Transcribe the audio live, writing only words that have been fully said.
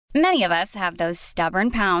Many of us have those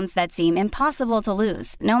stubborn pounds that seem impossible to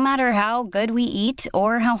lose, no matter how good we eat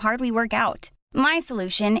or how hard we work out. My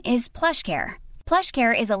solution is PlushCare.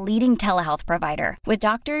 PlushCare is a leading telehealth provider with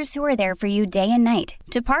doctors who are there for you day and night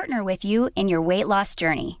to partner with you in your weight loss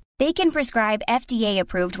journey. They can prescribe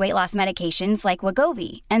FDA-approved weight loss medications like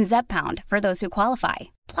Wegovy and Zepbound for those who qualify.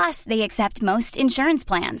 Plus, they accept most insurance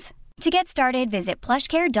plans. To get started, visit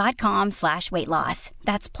plushcare.com/weightloss.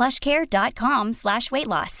 That's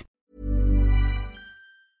plushcare.com/weightloss.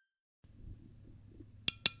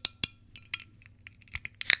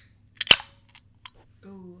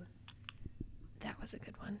 Ooh, that was a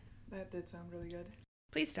good one. That did sound really good.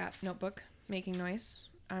 Please stop, notebook, making noise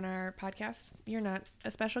on our podcast. You're not a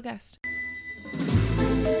special guest.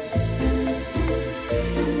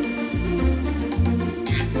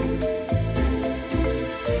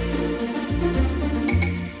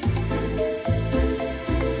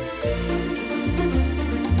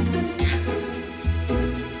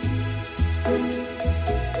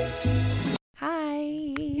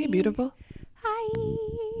 Hey, beautiful. Hi.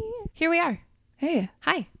 Here we are. Hey,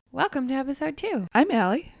 Hi. Welcome to episode 2. I'm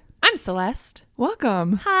Allie. I'm Celeste.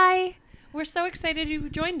 Welcome. Hi. We're so excited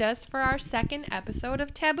you've joined us for our second episode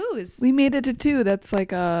of Taboos. We made it to 2. That's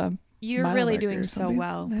like a You're mile really record doing or so something.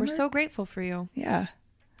 well. We're so grateful for you. Yeah.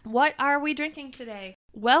 What are we drinking today?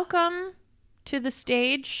 Welcome to the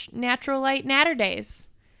stage, Natural Light Natter Days.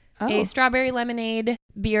 Oh, A strawberry lemonade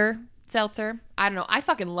beer seltzer. I don't know. I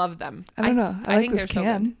fucking love them. I don't know. I like this so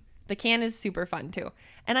can. good. The can is super fun too.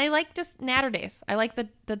 And I like just Natter Days. I like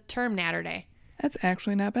the term Natter Day. That's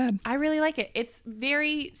actually not bad. I really like it. It's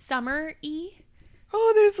very summer-y.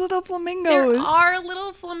 Oh, there's little flamingos. There are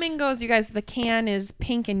little flamingos, you guys. The can is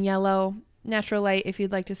pink and yellow. Natural Light, if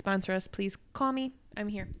you'd like to sponsor us, please call me. I'm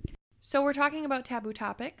here. So we're talking about taboo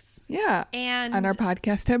topics. Yeah. And On our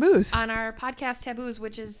podcast Taboos. on our podcast Taboos,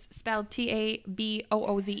 which is spelled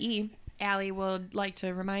Tabooze, Allie would like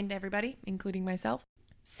to remind everybody, including myself.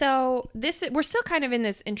 So we're still kind of in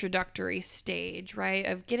this introductory stage, right,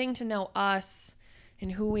 of getting to know us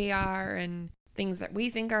and who we are and things that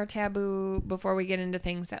we think are taboo before we get into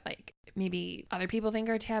things that like maybe other people think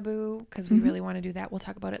are taboo, because we really want to do that. We'll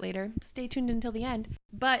talk about it later. Stay tuned until the end.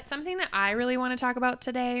 But something that I really want to talk about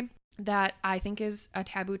today that I think is a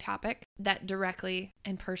taboo topic that directly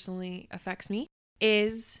and personally affects me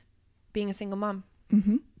is being a single mom.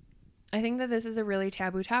 Mm-hmm. I think that this is a really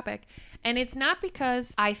taboo topic. And it's not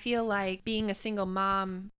because I feel like being a single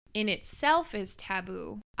mom in itself is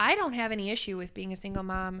taboo. I don't have any issue with being a single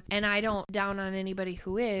mom, and I don't down on anybody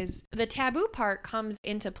who is. The taboo part comes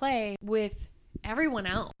into play with everyone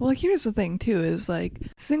else. Well, here's the thing, too, is like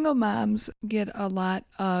single moms get a lot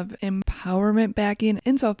of empowerment backing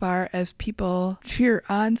insofar as people cheer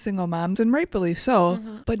on single moms, and rightfully so,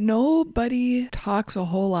 but nobody talks a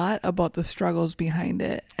whole lot about the struggles behind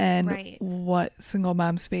it and what single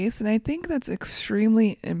moms face. And I think that's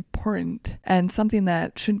extremely important and something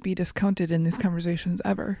that shouldn't be discounted in these conversations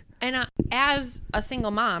ever. And as a single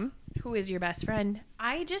mom who is your best friend,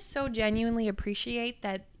 I just so genuinely appreciate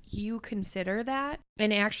that you consider that.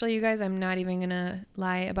 And actually, you guys, I'm not even gonna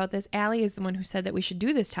lie about this. Allie is the one who said that we should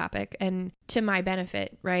do this topic, and to my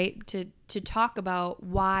benefit, right? To talk about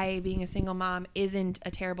why being a single mom isn't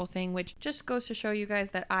a terrible thing, which just goes to show you guys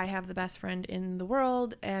that I have the best friend in the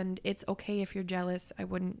world, and it's okay if you're jealous. I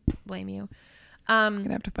wouldn't blame you. I'm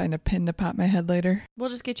gonna have to find a pin to pop my head later. We'll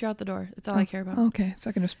just get you out the door. That's all I care about. Okay, so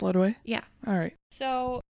I can just float away? Yeah. All right.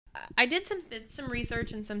 So I did some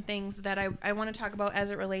research and some things that I want to talk about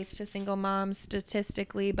as it relates to single moms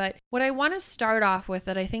statistically. But what I want to start off with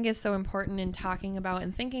that I think is so important in talking about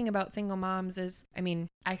and thinking about single moms is, I mean,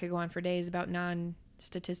 I could go on for days about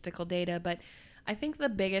non-statistical data, but I think the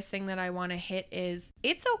biggest thing that I want to hit is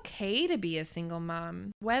it's okay to be a single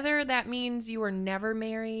mom. Whether that means you were never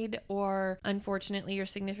married, or unfortunately your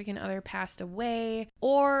significant other passed away,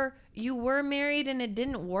 or you were married and it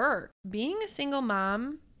didn't work. Being a single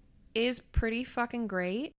mom is pretty fucking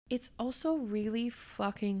great. It's also really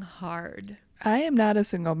fucking hard. I am not a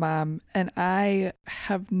single mom, and I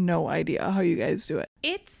have no idea how you guys do it.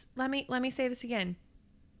 It's, let me say this again.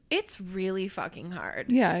 It's really fucking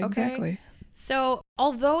hard. Yeah, okay? exactly. So,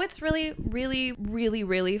 although it's really, really, really,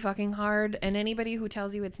 really fucking hard, and anybody who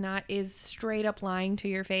tells you it's not is straight up lying to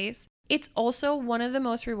your face, it's also one of the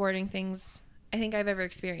most rewarding things I think I've ever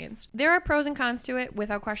experienced. There are pros and cons to it,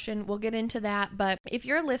 without question. We'll get into that. But if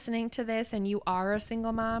you're listening to this and you are a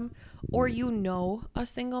single mom, or you know a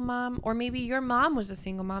single mom, or maybe your mom was a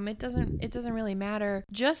single mom, it doesn't really matter.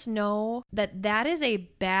 Just know that that is a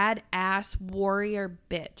badass warrior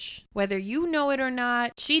bitch. Whether you know it or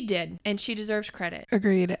not, she did, and she deserves credit.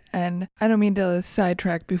 Agreed. And I don't mean to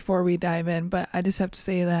sidetrack before we dive in, but I just have to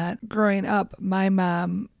say that growing up, my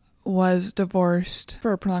mom was divorced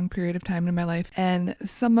for a prolonged period of time in my life, and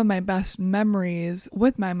some of my best memories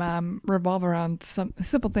with my mom revolve around some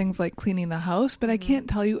simple things like cleaning the house, but I can't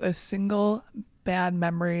tell you a single bad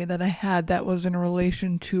memory that I had that was in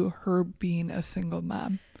relation to her being a single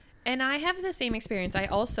mom. And I have the same experience. I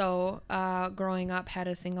also, growing up, had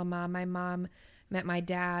a single mom. My mom met my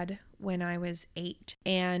dad when I was 8.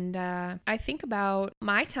 And I think about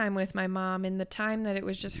my time with my mom and the time that it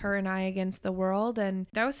was just her and I against the world. And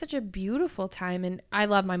that was such a beautiful time. And I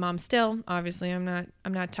love my mom still. Obviously, I'm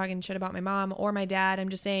not talking shit about my mom or my dad. I'm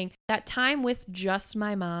just saying that time with just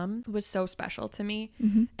my mom was so special to me.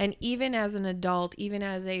 Mm-hmm. And even as an adult, even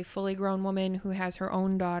as a fully grown woman who has her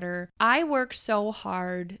own daughter, I worked so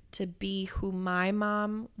hard to be who my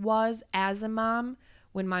mom was as a mom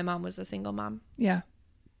when my mom was a single mom. Yeah.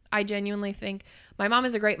 I genuinely think my mom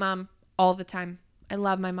is a great mom all the time. I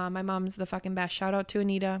love my mom. My mom's the fucking best. Shout out to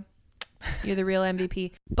Anita. You're the real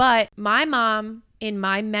MVP. But my mom, in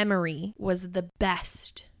my memory, was the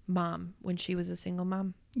best mom when she was a single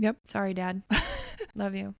mom. Yep. Sorry, Dad.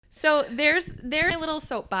 Love you. So there's a little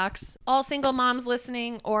soapbox. All single moms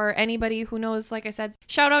listening, or anybody who knows, like I said,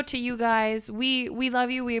 shout out to you guys. We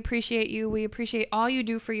love you. We appreciate you. We appreciate all you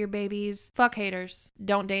do for your babies. Fuck haters.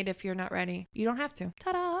 Don't date if you're not ready. You don't have to.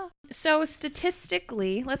 Ta-da. So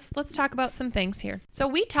statistically, let's talk about some things here. So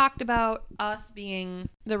we talked about us being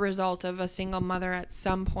the result of a single mother at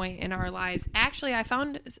some point in our lives. Actually, I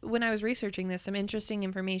found when I was researching this some interesting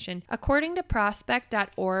information. According to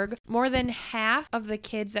prospect.org, more than half of the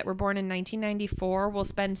kids that were born in 1994 will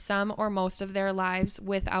spend some or most of their lives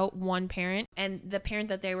without one parent, and the parent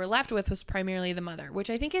that they were left with was primarily the mother, which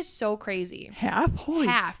I think is so crazy. Half? Holy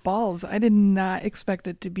half. Balls. I did not expect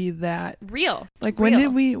it to be that real. Like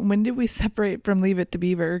real. when did we separate from Leave It to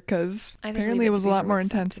Beaver? Because apparently it was a lot more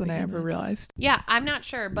intense than I ever realized. Yeah, I'm not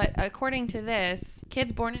sure, but according to this,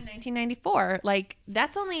 kids born in 1994, like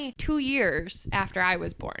that's only 2 years after I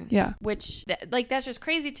was born. Yeah. Which that's just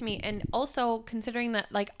crazy to me. And also considering that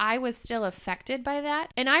like I was still affected by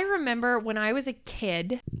that. And I remember when I was a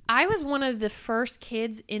kid, I was one of the first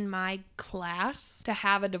kids in my class to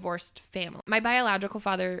have a divorced family. My biological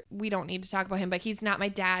father, we don't need to talk about him, but he's not my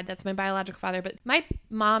dad. That's my biological father. But my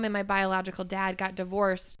mom and my biological dad got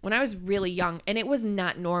divorced when I was really young, and it was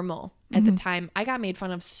not normal. At the time, I got made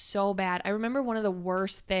fun of so bad. I remember one of the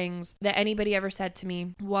worst things that anybody ever said to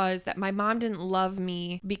me was that my mom didn't love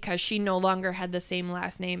me because she no longer had the same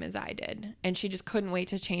last name as I did. And she just couldn't wait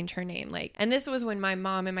to change her name. And this was when my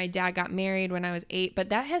mom and my dad got married when I was 8. But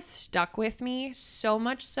that has stuck with me so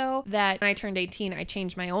much so that when I turned 18, I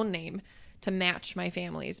changed my own name to match my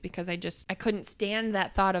family's, because I couldn't stand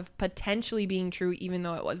that thought of potentially being true, even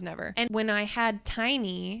though it was never. And when I had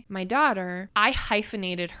Tiny, my daughter, I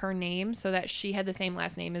hyphenated her name so that she had the same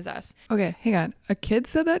last name as us. Okay, hang on. A kid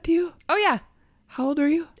said that to you? Oh yeah. How old are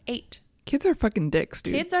you? 8. Kids are fucking dicks,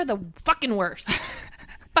 dude. Kids are the fucking worst.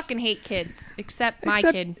 Fucking hate kids, except my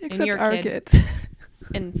kid and your our kid. Kids.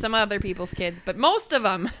 And some other people's kids, but most of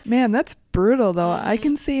them. Man, that's brutal though. I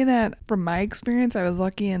can say that from my experience, I was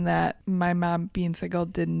lucky in that my mom being single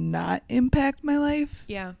did not impact my life.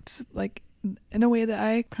 Yeah. It's like in a way that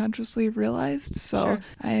I consciously realized. So Sure.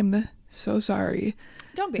 I am so sorry.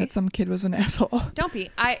 Don't be. That some kid was an asshole. Don't be.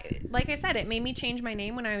 Like I said, it made me change my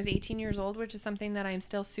name when I was 18 years old, which is something that I'm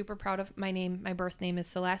still super proud of. My birth name is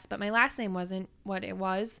Celeste, but my last name wasn't what it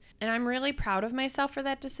was. And I'm really proud of myself for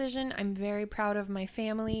that decision. I'm very proud of my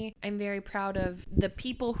family. I'm very proud of the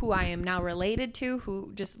people who I am now related to,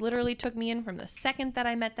 who just literally took me in from the second that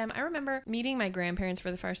I met them. I remember meeting my grandparents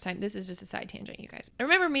for the first time. This is just a side tangent, you guys. I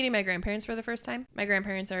remember meeting my grandparents for the first time. My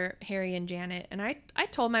grandparents are Harry and Janet. And I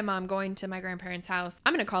told my mom going to my grandparents' house,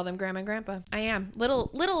 I'm going to call them Grandma and Grandpa. I am. Little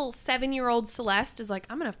 7-year-old Celeste is like,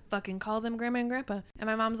 I'm going to fucking call them Grandma and Grandpa. And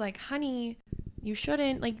my mom's like, honey, you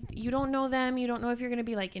shouldn't. Like, you don't know them. You don't know if you're going to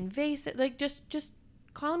be like invasive. Like, just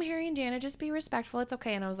call them Harry and Janet. Just be respectful. It's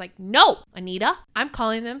okay. And I was like, no, Anita, I'm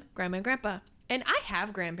calling them Grandma and Grandpa. And I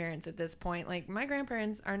have grandparents at this point. Like, my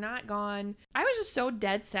grandparents are not gone. I was just so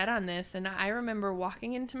dead set on this. And I remember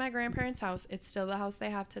walking into my grandparents' house. It's still the house they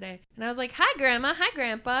have today. And I was like, hi, Grandma. Hi,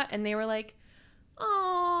 Grandpa. And they were like,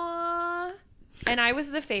 aww. And I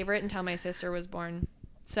was the favorite until my sister was born.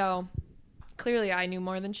 So clearly I knew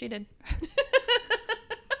more than she did.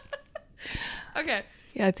 Okay.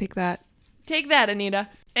 Yeah, take that. Take that, Anita.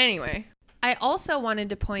 Anyway, I also wanted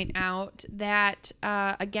to point out that,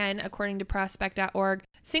 again, according to prospect.org,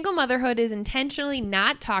 single motherhood is intentionally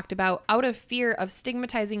not talked about out of fear of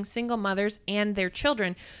stigmatizing single mothers and their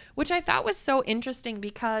children, which I thought was so interesting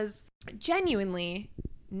because genuinely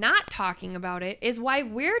not talking about it is why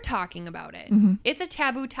we're talking about it. Mm-hmm. It's a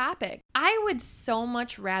taboo topic. I would so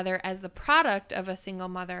much rather, as the product of a single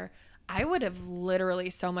mother, I would have literally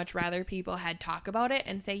so much rather people had talk about it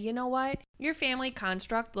and say, you know what? Your family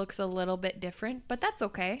construct looks a little bit different, but that's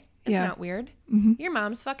okay. It's not weird. Mm-hmm. Your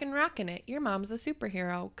mom's fucking rocking it. Your mom's a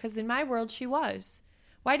superhero. Because in my world, she was.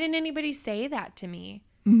 Why didn't anybody say that to me?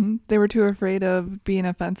 Mm-hmm. They were too afraid of being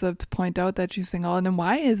offensive to point out that she's single. And then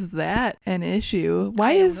why is that an issue?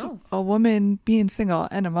 Why is a woman being single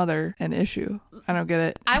and a mother an issue? I don't get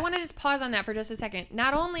it. I want to just pause on that for just a second.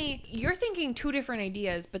 Not only you're thinking two different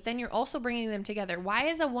ideas, but then you're also bringing them together. Why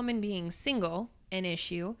is a woman being single an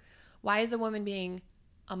issue? Why is a woman being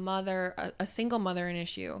a mother, a single mother, an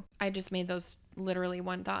issue? I just made those literally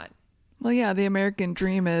one thought. Well, yeah, the American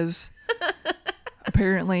dream is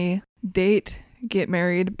apparently date, get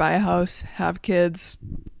married, buy a house, have kids,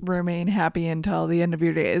 remain happy until the end of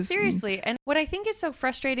your days. Seriously. And what I think is so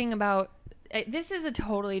frustrating about this is a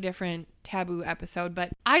totally different taboo episode,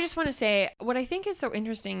 but I just want to say what I think is so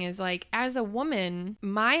interesting is like as a woman,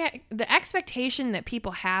 the expectation that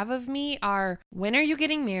people have of me are, when are you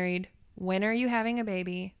getting married? When are you having a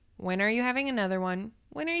baby? When are you having another one?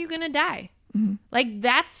 When are you going to die? Mm-hmm. Like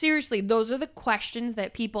that's seriously, those are the questions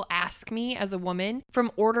that people ask me as a woman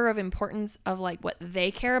from order of importance of like what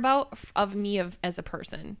they care about of me as a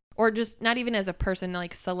person, or just not even as a person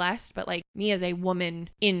like Celeste, but like me as a woman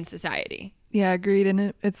in society. Yeah, agreed.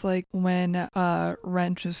 And it's like when a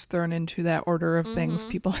wrench is thrown into that order of things,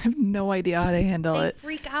 people have no idea how to handle They it.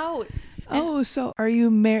 freak out. Oh, so are you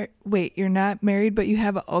married? Wait, you're not married, but you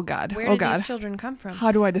have oh God. Where Oh did God. these children come from?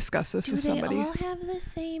 How do I discuss this Do with they somebody? all have the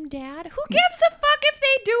same dad? Who gives a fuck if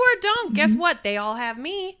they do or don't? Guess what? They all have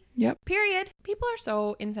me. Yep. Period. People are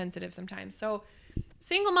so insensitive sometimes. So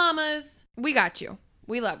single mamas, we got you.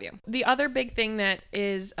 We love you. The other big thing that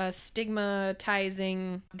is a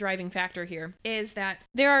stigmatizing driving factor here is that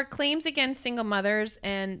there are claims against single mothers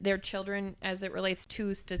and their children as it relates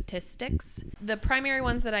to statistics. The primary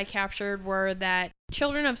ones that I captured were that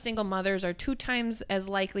children of single mothers are 2 times as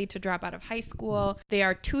likely to drop out of high school. They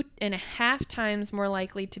are 2.5 times more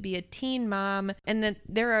likely to be a teen mom. And then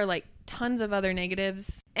there are like tons of other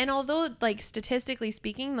negatives. And although like statistically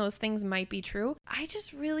speaking, those things might be true, I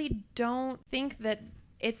just really don't think that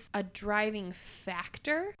it's a driving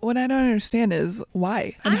factor. What I don't understand is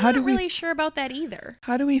why. And I'm not really sure about that either.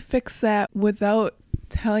 How do we fix that without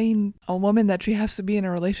telling a woman that she has to be in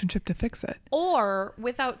a relationship to fix it? Or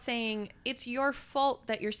without saying it's your fault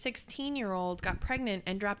that your 16-year-old got pregnant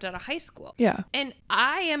and dropped out of high school. Yeah. And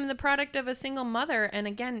I am the product of a single mother. And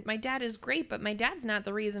again, my dad is great, but my dad's not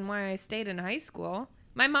the reason why I stayed in high school.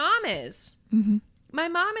 My mom is. Mm-hmm. My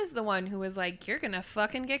mom is the one who was like, you're going to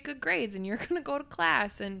fucking get good grades and you're going to go to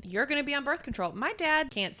class and you're going to be on birth control. My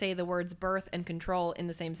dad can't say the words birth and control in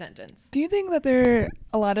the same sentence. Do you think that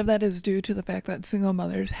a lot of that is due to the fact that single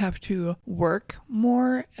mothers have to work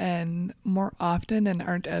more and more often and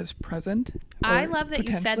aren't as present? I love that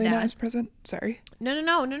you said potentially that. Not as present? Sorry.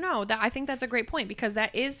 No. I think that's a great point because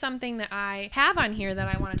that is something that I have on here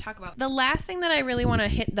that I want to talk about. The last thing that I really want to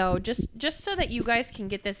hit though, just so that you guys can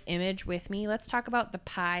get this image with me, let's talk about the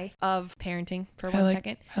pie of parenting for 1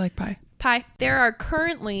 second. I like pie. Pie. There are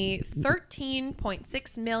currently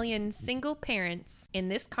 13.6 million single parents in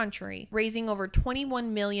this country raising over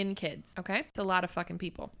 21 million kids. Okay? It's a lot of fucking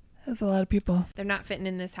people. That's a lot of people. They're not fitting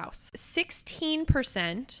in this house.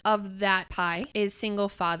 16% of that pie is single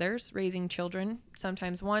fathers raising children,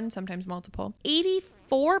 sometimes one, sometimes multiple. 84%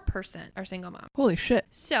 are single moms. Holy shit.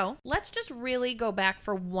 So let's just really go back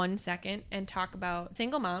for 1 second and talk about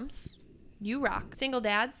single moms. You rock. Single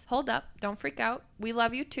dads, hold up. Don't freak out. We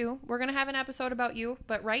love you too. We're going to have an episode about you.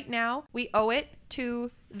 But right now, we owe it to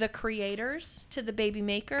the creators, to the baby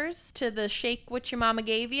makers, to the shake what your mama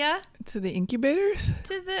gave ya. To the incubators?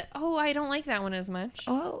 I don't like that one as much.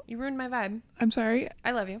 Well, You ruined my vibe. I'm sorry.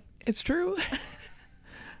 I love you. It's true.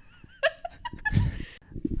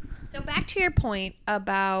 So back to your point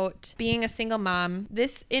about being a single mom,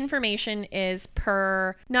 this information is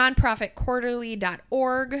per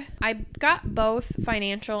nonprofitquarterly.org. I got both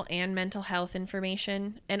financial and mental health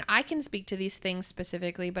information, and I can speak to these things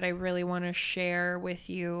specifically, but I really want to share with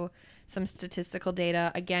you some statistical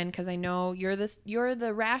data again, because I know you're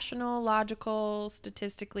the rational, logical,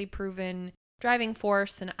 statistically proven driving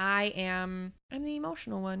force, and I'm the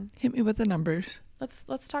emotional one. Hit me with the numbers.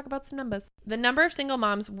 Let's talk about some numbers. The number of single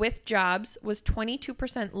moms with jobs was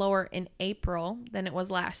 22% lower in April than it was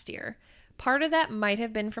last year. Part of that might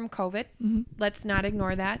have been from COVID. Mm-hmm. Let's not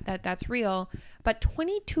ignore that's real. But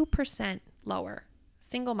 22% lower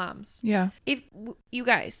single moms. Yeah. If you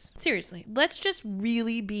guys, seriously, let's just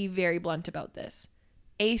really be very blunt about this.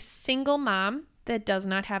 A single mom that does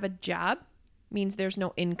not have a job means there's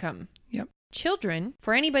no income. Yep. Children,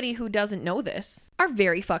 for anybody who doesn't know this, are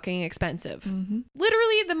very fucking expensive. Mm-hmm.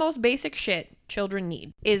 Literally the most basic shit children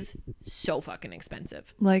need is so fucking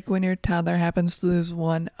expensive. Like when your toddler happens to lose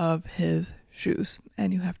one of his shoes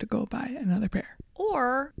and you have to go buy another pair.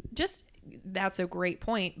 Or just, that's a great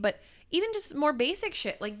point, but even just more basic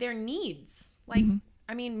shit, like their needs. Like,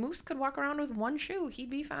 I mean, Moose could walk around with one shoe. He'd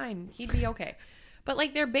be fine. He'd be okay. But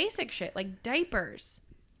like their basic shit, like diapers.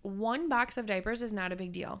 One box of diapers is not a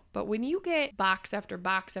big deal. But when you get box after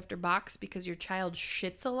box after box because your child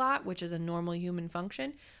shits a lot, which is a normal human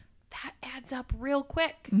function, that adds up real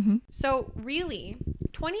quick. Mm-hmm. So really,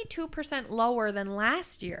 22% lower than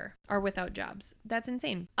last year are without jobs. That's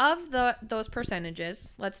insane. Of those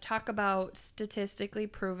percentages, let's talk about statistically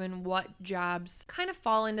proven what jobs kind of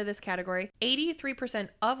fall into this category. 83%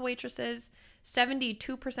 of waitresses,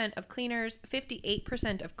 72% of cleaners,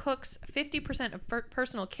 58% of cooks, 50% of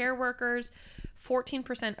personal care workers,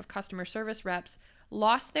 14% of customer service reps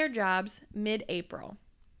lost their jobs mid-April.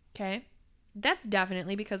 Okay? That's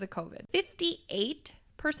definitely because of COVID.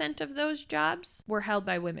 58% of those jobs were held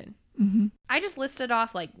by women. Mm-hmm. I just listed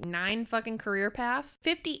off like 9 fucking career paths.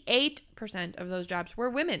 58% of those jobs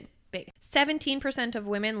were women. 17% of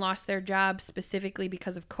women lost their jobs specifically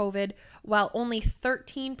because of COVID, while only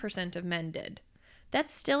 13% of men did.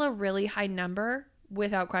 That's still a really high number,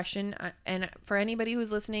 without question. And for anybody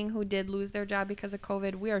who's listening who did lose their job because of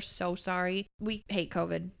COVID, we are so sorry. We hate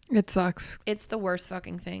COVID. It sucks. It's the worst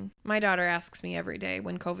fucking thing. My daughter asks me every day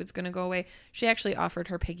when COVID's going to go away. She actually offered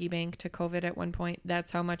her piggy bank to COVID at one point.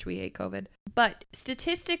 That's how much we hate COVID. But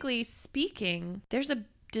statistically speaking, there's a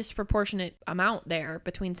disproportionate amount there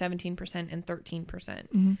between 17% and 13%.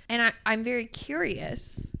 Mm-hmm. And I'm very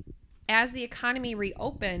curious, as the economy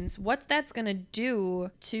reopens, what that's going to do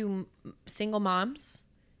to single moms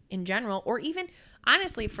in general, or even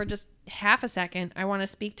honestly, for just half a second, I want to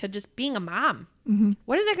speak to just being a mom. Mm-hmm.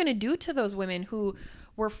 What is that going to do to those women who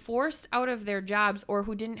were forced out of their jobs, or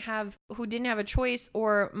who didn't have a choice,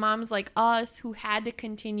 or moms like us who had to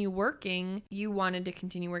continue working? You wanted to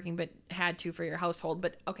continue working but had to for your household.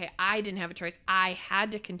 But okay, I didn't have a choice. I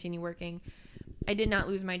had to continue working. I did not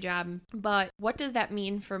lose my job. But what does that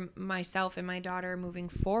mean for myself and my daughter moving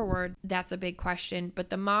forward? That's a big question. But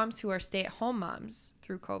the moms who are stay-at-home moms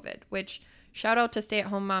through COVID, which shout out to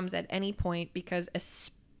stay-at-home moms at any point, because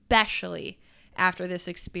especially after this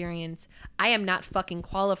experience, I am not fucking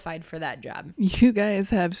qualified for that job. You guys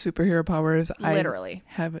have superhero powers. Literally.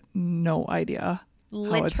 I have no idea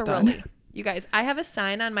how it's done. Literally. You guys, I have a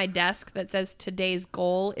sign on my desk that says today's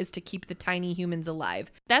goal is to keep the tiny humans alive.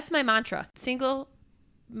 That's my mantra. Single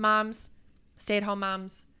moms, stay-at-home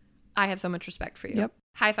moms, I have so much respect for you. Yep.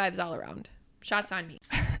 High fives all around. Shots on me.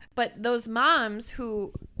 But those moms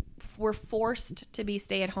who were forced to be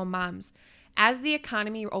stay-at-home moms, as the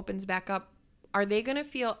economy opens back up, are they going to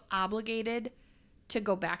feel obligated to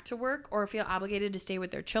go back to work, or feel obligated to stay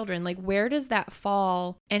with their children? Like, where does that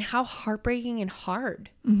fall, and how heartbreaking and hard,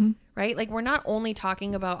 Mm-hmm. right? Like, we're not only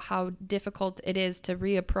talking about how difficult it is to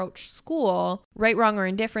reapproach school, right, wrong, or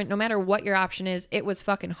indifferent. No matter what your option is, it was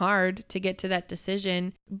fucking hard to get to that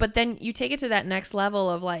decision. But then you take it to that next level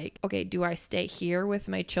of like, okay, do I stay here with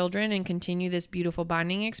my children and continue this beautiful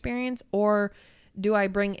bonding experience, or do I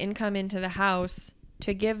bring income into the house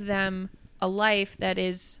to give them a life that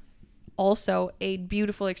is also a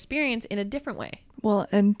beautiful experience in a different way? Well,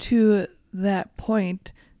 and to that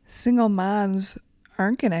point, single moms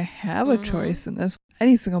aren't going to have a choice in this.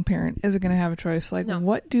 Any single parent isn't going to have a choice. Like, No.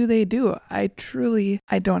 what do they do? I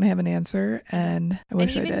don't have an answer, and I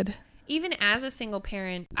wish I did. Even as a single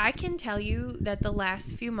parent, I can tell you that the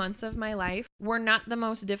last few months of my life were not the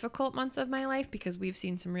most difficult months of my life, because we've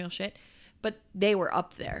seen some real shit, but they were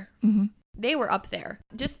up there. Mm-hmm. They were up there.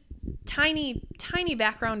 Just tiny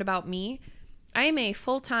background about me. I am a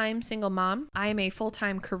full-time single mom. I am a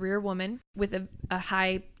full-time career woman with a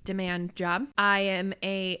high demand job. I am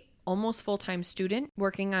a almost full-time student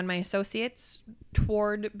working on my associates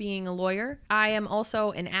toward being a lawyer. I am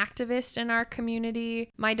also an activist in our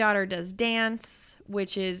community. My daughter does dance,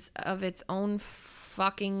 which is of its own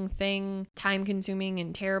fucking thing, time consuming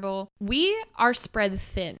and terrible. We are spread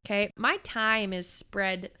thin, okay? My time is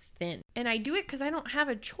spread thin. And I do it because I don't have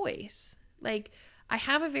a choice. Like, I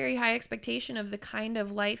have a very high expectation of the kind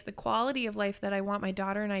of life, the quality of life that I want my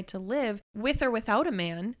daughter and I to live with or without a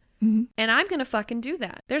man. Mm-hmm. And I'm going to fucking do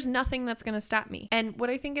that. There's nothing that's going to stop me. And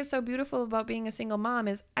what I think is so beautiful about being a single mom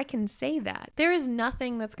is I can say that. There is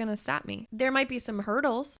nothing that's going to stop me. There might be some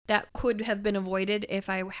hurdles that could have been avoided if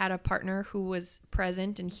I had a partner who was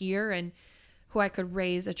present and here and who I could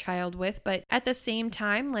raise a child with. But at the same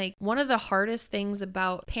time, like, one of the hardest things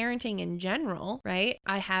about parenting in general, right?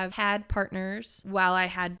 I have had partners while I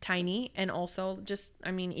had Tiny, and also just,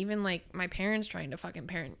 I mean, even like my parents trying to fucking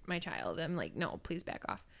parent my child. I'm like, no, please back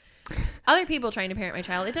off. Other people trying to parent my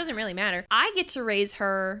child, it doesn't really matter. I get to raise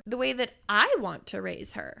her the way that I want to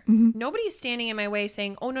raise her. Mm-hmm. Nobody's standing in my way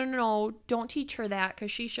saying, oh, no, don't teach her that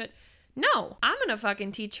because she should. No, I'm going to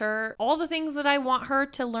fucking teach her all the things that I want her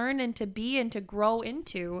to learn and to be and to grow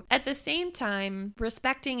into. At the same time,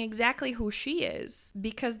 respecting exactly who she is,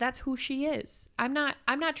 because that's who she is. I'm not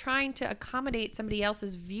trying to accommodate somebody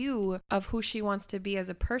else's view of who she wants to be as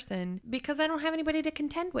a person because I don't have anybody to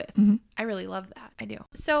contend with. Mm-hmm. I really love that. I do.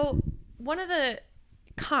 So one of the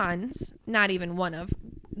cons, not even one of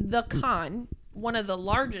the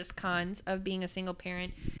largest cons of being a single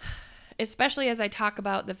parent, especially as I talk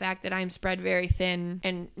about the fact that I'm spread very thin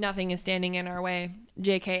and nothing is standing in our way.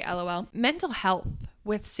 JK, LOL. Mental health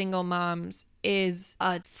with single moms is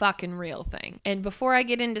a fucking real thing. And before I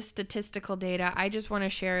get into statistical data, I just want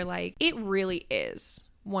to share, like, it really is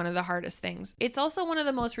one of the hardest things. It's also one of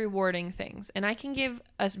the most rewarding things. And I can give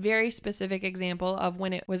a very specific example of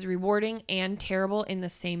when it was rewarding and terrible in the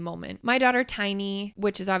same moment. My daughter Tiny,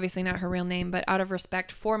 which is obviously not her real name, but out of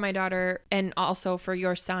respect for my daughter and also for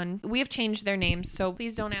your son, we have changed their names. So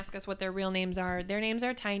please don't ask us what their real names are. Their names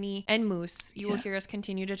are Tiny and Moose. You will hear us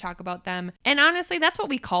continue to talk about them. And honestly, that's what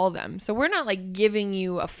we call them. So we're not like giving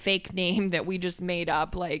you a fake name that we just made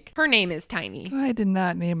up. Like, her name is Tiny. I did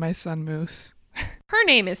not name my son Moose. Her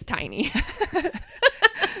name is Tiny.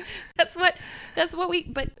 That's what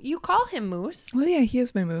but you call him Moose. Well, yeah, he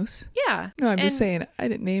is my Moose. Yeah. No, I'm just saying, I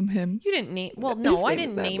didn't name him. You didn't name, well, no, I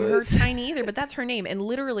didn't name her Tiny either, but that's her name. And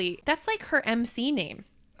literally, that's like her MC name.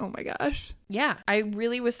 Oh my gosh. Yeah. I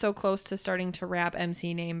really was so close to starting to rap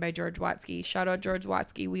MC name by George Watsky. Shout out George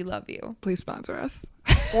Watsky. We love you. Please sponsor us.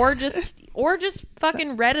 Or just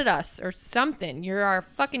fucking Reddit us or something. You're our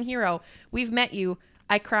fucking hero. We've met you.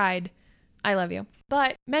 I cried. I love you.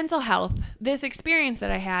 But mental health, this experience that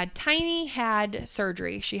I had, Tiny had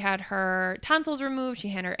surgery. She had her tonsils removed, she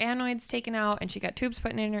had her adenoids taken out, and she got tubes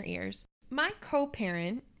put in her ears. My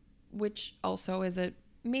co-parent, which also is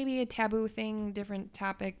maybe a taboo thing, different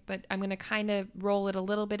topic, but I'm going to kind of roll it a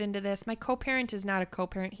little bit into this. My co-parent is not a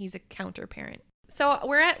co-parent, he's a counter-parent. So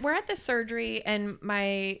we're at the surgery, and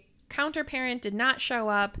my counter-parent did not show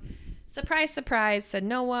up. Surprise, surprise, said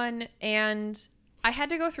no one, and I had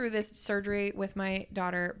to go through this surgery with my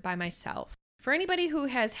daughter by myself. For anybody who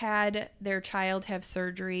has had their child have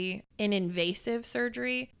surgery, an invasive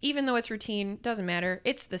surgery, even though it's routine, doesn't matter.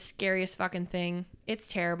 It's the scariest fucking thing. It's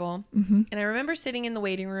terrible. Mm-hmm. And I remember sitting in the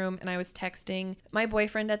waiting room and I was texting my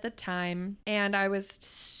boyfriend at the time, and I was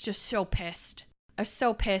just so pissed. I was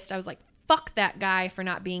so pissed. I was like, fuck that guy for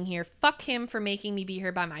not being here. Fuck him for making me be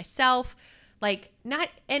here by myself. Like, not,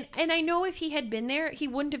 and I know if he had been there, he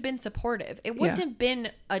wouldn't have been supportive. It wouldn't have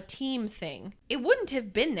been a team thing. It wouldn't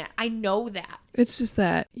have been that. I know that. It's just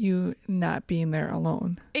that you not being there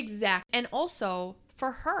alone. Exact. And also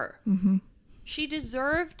for her, Mm-hmm. she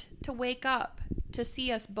deserved to wake up to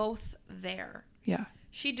see us both there. Yeah.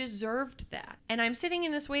 She deserved that. And I'm sitting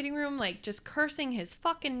in this waiting room, like, just cursing his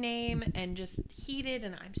fucking name and just heated,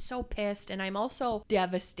 and I'm so pissed. And I'm also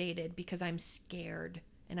devastated because I'm scared.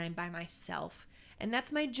 And I'm by myself. And that's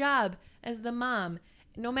my job as the mom.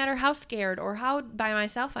 No matter how scared or how by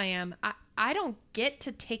myself I am, I don't get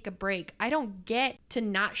to take a break. I don't get to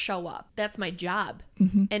not show up. That's my job.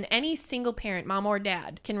 Mm-hmm. And any single parent, mom or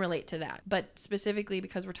dad, can relate to that. But specifically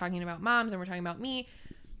because we're talking about moms and we're talking about me,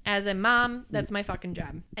 as a mom, that's my fucking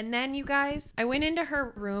job. And then, you guys, I went into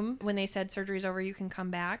her room when they said surgery's over, you can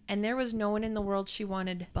come back. And there was no one in the world she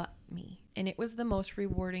wanted but me. And it was the most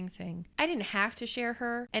rewarding thing. I didn't have to share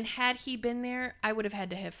her. And had he been there, I would have had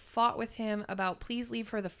to have fought with him about, please leave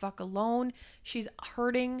her the fuck alone. She's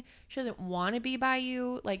hurting. She doesn't want to be by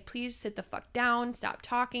you. Like, please sit the fuck down. Stop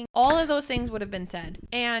talking. All of those things would have been said.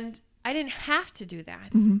 And I didn't have to do that.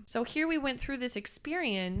 Mm-hmm. So here we went through this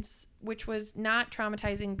experience, which was not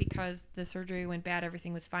traumatizing because the surgery went bad,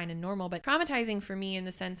 everything was fine and normal, but traumatizing for me in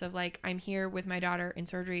the sense of, like, I'm here with my daughter in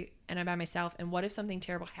surgery and I'm by myself, and what if something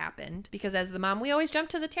terrible happened? Because as the mom, we always jump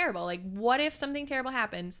to the terrible. Like, what if something terrible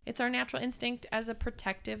happens? It's our natural instinct as a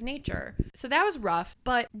protective nature. So that was rough,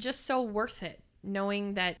 but just so worth it.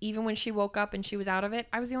 knowing that even when she woke up and she was out of it,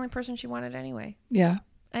 I was the only person she wanted anyway. Yeah.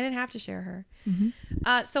 I didn't have to share her.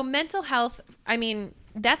 Mm-hmm. So mental health, I mean,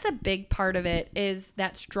 that's a big part of it, is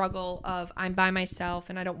that struggle of I'm by myself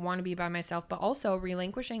and I don't want to be by myself, but also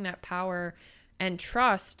relinquishing that power and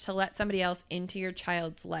trust to let somebody else into your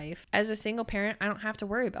child's life. As a single parent, I don't have to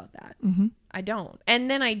worry about that. Mm-hmm. I don't. And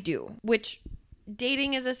then I do, which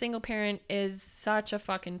dating as a single parent is such a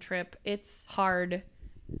fucking trip. It's hard.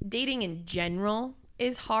 Dating in general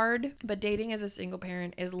is hard, but dating as a single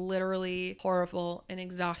parent is literally horrible and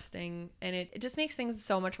exhausting, and it just makes things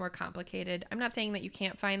so much more complicated. I'm not saying that you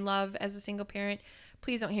can't find love as a single parent.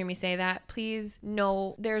 Please don't hear me say that. Please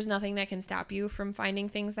know there's nothing that can stop you from finding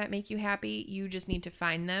things that make you happy. You just need to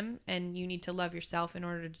find them, and you need to love yourself in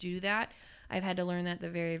order to do that. I've had to learn that the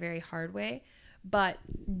very, very hard way. But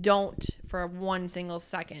don't for one single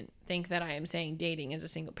second think that I am saying dating as a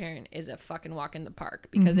single parent is a fucking walk in the park,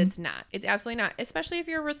 because it's not. It's absolutely not. Especially if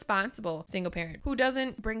you're a responsible single parent who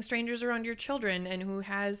doesn't bring strangers around your children and who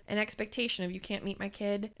has an expectation of you can't meet my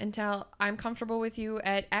kid until I'm comfortable with you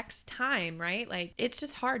at X time, right? Like, it's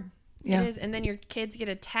just hard. Yeah. It is. And then your kids get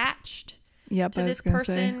attached Yep, to I this was gonna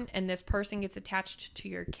person, say. and this person gets attached to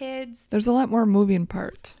your kids. There's a lot more moving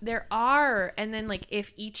parts. There are. And then, like,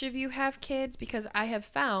 if each of you have kids, because I have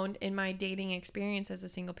found in my dating experience as a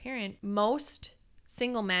single parent, most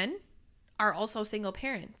single men are also single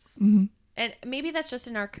parents. Mm-hmm. And maybe that's just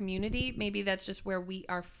in our community. Maybe that's just where we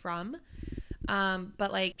are from.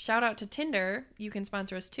 But like, shout out to Tinder. You can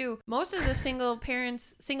sponsor us too. Most of the single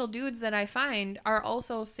dudes that I find are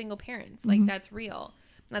also single parents. Like, that's real.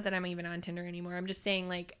 Not that I'm even on Tinder anymore. I'm just saying,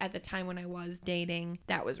 like, at the time when I was dating,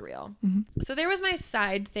 that was real. Mm-hmm. So there was my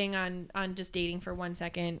side thing on just dating for 1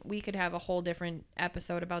 second. We could have a whole different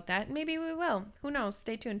episode about that. Maybe we will. Who knows?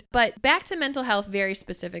 Stay tuned. But back to mental health very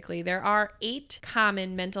specifically. There are 8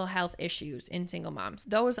 common mental health issues in single moms.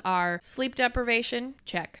 Those are sleep deprivation.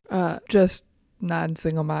 Check. Just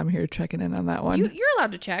non-single mom here checking in on that one. You're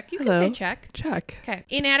allowed to check. You Hello. can say check. Check. Okay.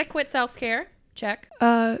 Inadequate self-care. Check.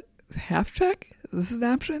 Half check? Is this an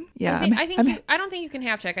option? Yeah. I don't think you can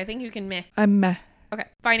half check. I think you can meh. I'm meh. Okay.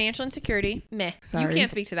 Financial insecurity. Meh. Sorry. You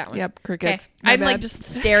can't speak to that one. Yep, crickets. Okay. My I'm like bad. just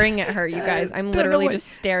staring at her, you guys. I'm Don't know literally what- just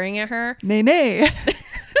staring at her. Nay.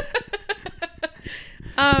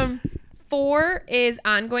 4 is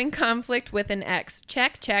ongoing conflict with an ex.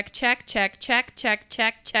 Check, check, check, check, check, check,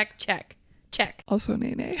 check, check, check. Check. Also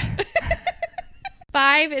nay.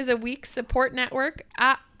 5 is a weak support network.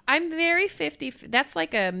 I'm very 50. That's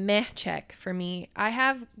like a meh check for me. I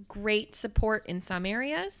have great support in some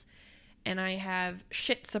areas, and I have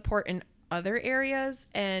shit support in other areas.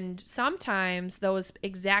 And sometimes those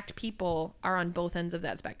exact people are on both ends of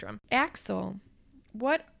that spectrum. Axel,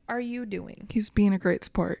 what are you doing? He's being a great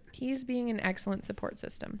sport. He's being an excellent support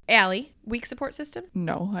system. Allie, weak support system?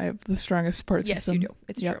 No, I have the strongest support Yes, system. you do.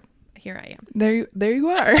 It's Yep. true. Here I am. There you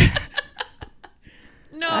are.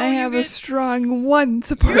 No, I have a strong one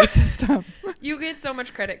support system. You get so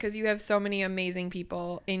much credit because you have so many amazing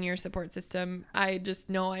people in your support system. I just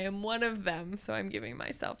know I am one of them, so I'm giving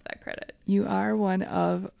myself that credit. You are one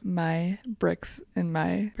of my bricks in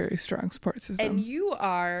my very strong support system. And you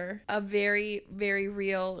are a very, very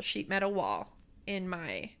real sheet metal wall in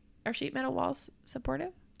my... Are sheet metal walls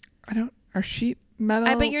supportive? Are sheet metal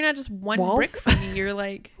I bet you're not just one walls? brick for me. You're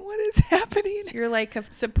like... What is happening? You're like a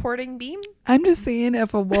supporting beam? I'm just saying,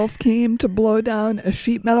 if a wolf came to blow down a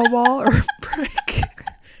sheet metal wall or a brick.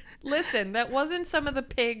 Listen, that wasn't some of the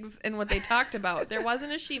pigs and what they talked about. There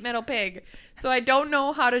wasn't a sheet metal pig. So I don't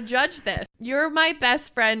know how to judge this. You're my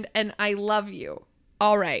best friend and I love you.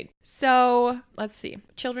 All right. So let's see.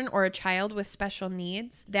 Children or a child with special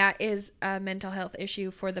needs. That is a mental health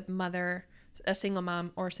issue for the mother, a single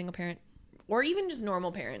mom or a single parent, or even just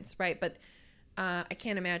normal parents, right? But I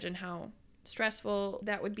can't imagine how stressful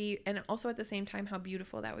that would be. And also at the same time, how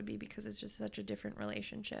beautiful that would be, because it's just such a different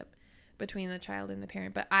relationship between the child and the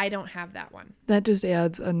parent. But I don't have that one. That just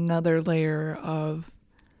adds another layer of...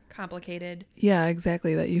 Complicated. Yeah,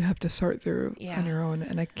 exactly, that you have to sort through Yeah. on your own.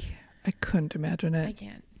 And I couldn't imagine it. I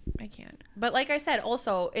can't. But like I said,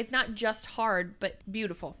 also, it's not just hard, but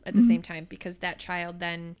beautiful at the same time, because that child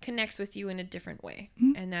then connects with you in a different way.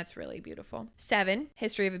 And that's really beautiful. 7,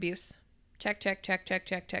 history of abuse. Check, check, check, check,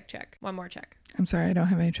 check, check, check. One more check. I'm sorry, I don't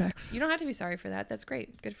have any checks. You don't have to be sorry for that. That's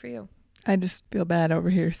great. Good for you. I just feel bad over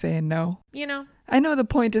here saying no. You know, I know the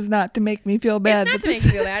point is not to make me feel bad. it's not but to make you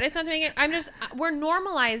feel bad. It's not to make it. We're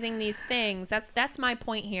normalizing these things. That's my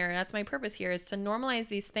point here. That's my purpose here, is to normalize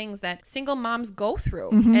these things that single moms go through.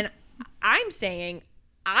 And I'm saying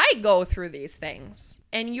I go through these things.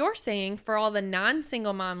 And you're saying for all the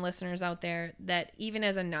non-single mom listeners out there that even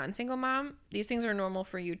as a non-single mom, these things are normal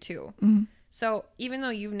for you too. Mm-hmm. So even though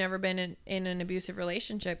you've never been in an abusive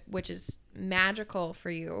relationship, which is magical for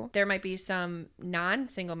you, there might be some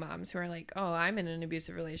non-single moms who are like, oh, I'm in an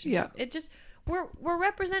abusive relationship. Yeah. It just, we're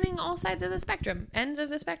representing all sides of the spectrum. Ends of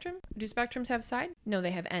the spectrum. Do spectrums have side? No,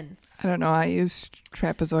 they have ends. I don't know. I used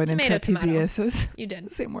trapezoid Tomato, and trapezius. You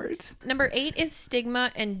did. Same words. Number 8 is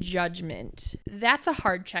stigma and judgment. That's a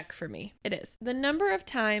hard check for me. It is. The number of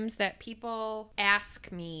times that people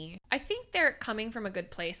ask me, I think they're coming from a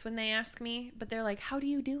good place when they ask me, but they're like, how do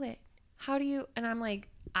you do it? How do you? And I'm like,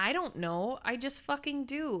 I don't know. I just fucking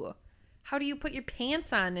do. How do you put your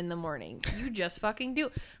pants on in the morning? You just fucking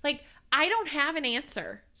do. Like, I don't have an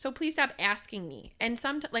answer. So please stop asking me. And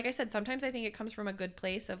like I said, sometimes I think it comes from a good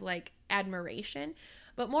place of like admiration.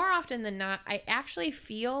 But more often than not, I actually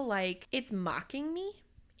feel like it's mocking me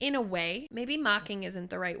in a way. Maybe mocking isn't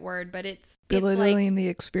the right word, but it's belittling like, the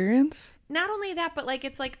experience. not only that, but like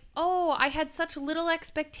it's like, oh, I had such little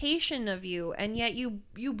expectation of you, and yet you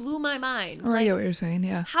blew my mind. Oh, like, I get what you're saying,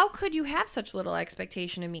 yeah. how could you have such little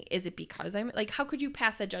expectation of me? Is it because I'm like, how could you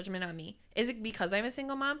pass that judgment on me? Is it because I'm a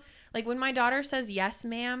single mom? Like when my daughter says yes,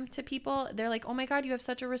 ma'am to people, they're like, oh my God, you have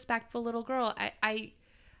such a respectful little girl.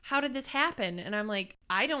 How did this happen? And I'm like,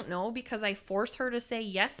 I don't know, because I force her to say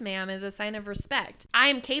yes, ma'am as a sign of respect. I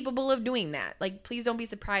am capable of doing that. Like, please don't be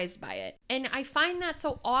surprised by it. And I find that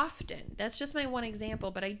so often. That's just my one example,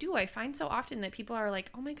 but I find so often that people are like,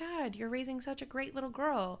 oh my God, you're raising such a great little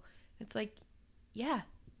girl. It's like, yeah,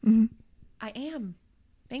 I am.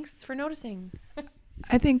 Thanks for noticing.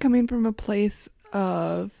 I think coming from a place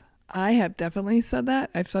of, I have definitely said that.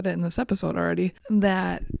 I've said it in this episode already,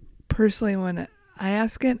 that personally when I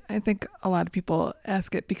ask it, I think a lot of people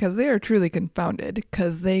ask it because they are truly confounded,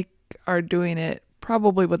 because they are doing it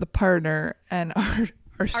probably with a partner and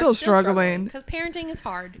are still struggling. Because parenting is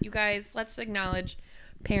hard. You guys, let's acknowledge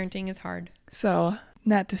parenting is hard. So,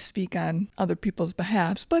 not to speak on other people's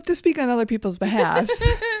behalfs, but to speak on other people's behalfs,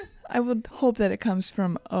 I would hope that it comes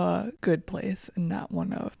from a good place and not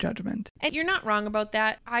one of judgment. And you're not wrong about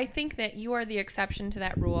that. I think that you are the exception to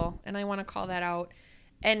that rule, and I want to call that out.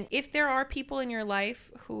 And if there are people in your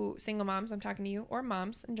life who, single moms, I'm talking to you, or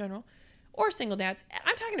moms in general, or single dads,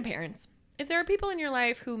 I'm talking to parents. If there are people in your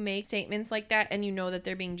life who make statements like that and you know that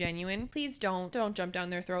they're being genuine, please don't jump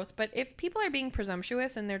down their throats. But if people are being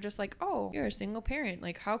presumptuous and they're just like, oh, you're a single parent,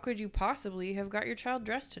 like how could you possibly have got your child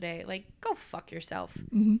dressed today? Like, go fuck yourself.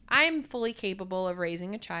 Mm-hmm. I'm fully capable of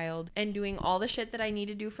raising a child and doing all the shit that I need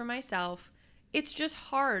to do for myself. It's just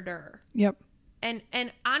harder. Yep.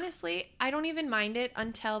 And honestly, I don't even mind it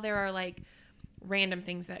until there are like random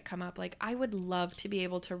things that come up. Like I would love to be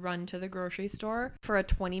able to run to the grocery store for a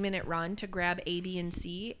 20-minute run to grab A, B, and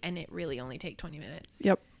C, and it really only take 20 minutes.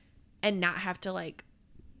 Yep. And not have to like,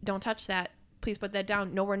 don't touch that. Please put that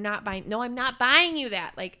down. No, we're not buying. No, I'm not buying you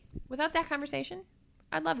that. Like without that conversation,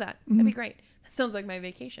 I'd love that. That'd be great. That sounds like my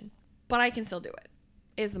vacation, but I can still do it,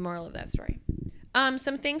 is the moral of that story.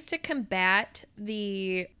 Some things to combat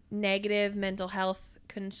the negative mental health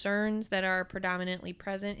concerns that are predominantly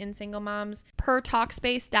present in single moms. Per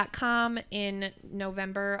Talkspace.com in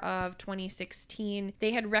November of 2016,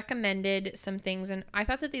 they had recommended some things, and I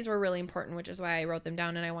thought that these were really important, which is why I wrote them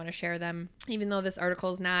down and I want to share them. Even though this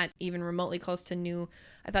article is not even remotely close to new,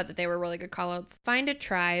 I thought that they were really good call-outs. Find a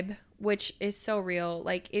tribe, which is so real.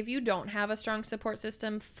 Like, if you don't have a strong support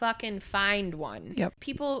system, fucking find one. Yep.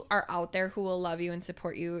 People are out there who will love you and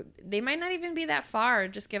support you. They might not even be that far.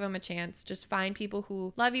 Just give them a chance. Just find people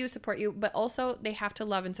who love you, support you, but also they have to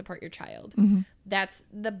love and support your child. Mm-hmm. That's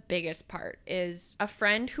the biggest part, is a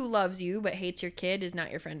friend who loves you but hates your kid is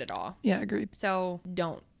not your friend at all. Yeah, agreed. So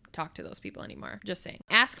don't talk to those people anymore. Just saying.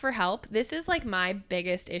 Ask for help. This is like my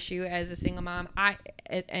biggest issue as a single mom.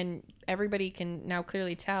 And everybody can now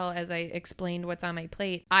clearly tell as I explained what's on my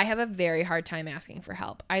plate. I have a very hard time asking for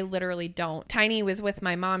help. I literally don't. Tiny was with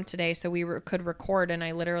my mom today, so we could record, and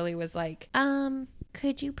I literally was like,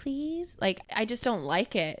 could you please? Like, I just don't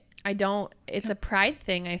like it. I don't. It's a pride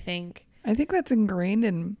thing, I think. I think that's ingrained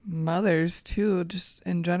in mothers too, just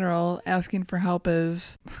in general. Asking for help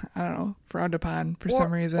is, I don't know, frowned upon for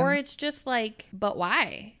some reason. Or it's just like, but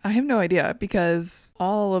why? I have no idea, because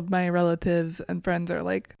all of my relatives and friends are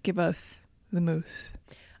like, give us the moose.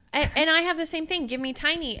 And I have the same thing. Give me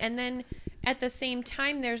Tiny. And then at the same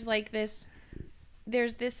time, there's this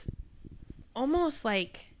almost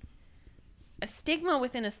like a stigma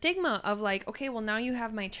within a stigma of like, okay, well now you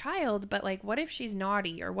have my child, but like, what if she's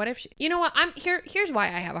naughty, or what if she, you know what? Here's why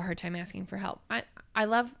I have a hard time asking for help. I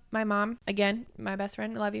love my mom. Again, my best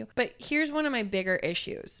friend. I love you. But here's one of my bigger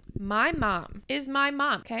issues. My mom is my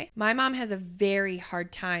mom, okay? My mom has a very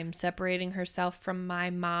hard time separating herself from my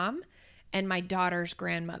mom and my daughter's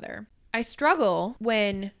grandmother. I struggle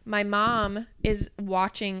when my mom is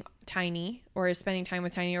watching Tiny or is spending time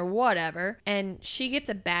with Tiny or whatever, and she gets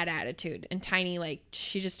a bad attitude, and Tiny, like,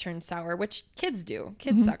 she just turns sour, which kids do.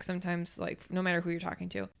 Kids suck sometimes, like, no matter who you're talking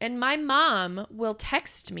to. And my mom will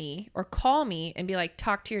text me or call me and be like,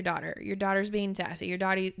 talk to your daughter. Your daughter's being sassy. Your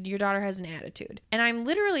daughter has an attitude. And I'm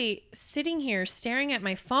literally sitting here staring at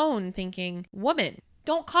my phone thinking, woman,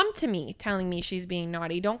 don't come to me telling me she's being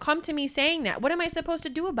naughty. Don't come to me saying that. What am I supposed to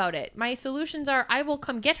do about it? My solutions are I will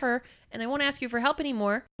come get her and I won't ask you for help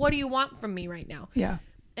anymore. What do you want from me right now? Yeah.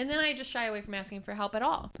 And then I just shy away from asking for help at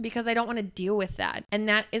all because I don't want to deal with that. And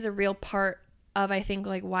that is a real part of, I think,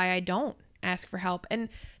 like why I don't ask for help. And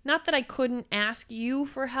not that I couldn't ask you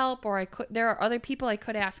for help or there are other people I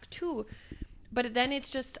could ask too. But then it's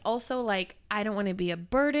just also like, I don't want to be a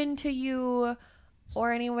burden to you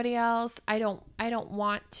or anybody else. I don't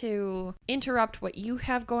want to interrupt what you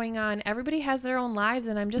have going on. Everybody has their own lives,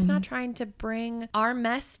 and I'm just not trying to bring our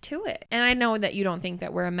mess to it. And I know that you don't think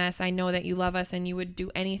that we're a mess. I know that you love us and you would do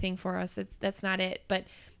anything for us. That's not it. But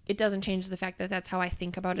it doesn't change the fact that that's how I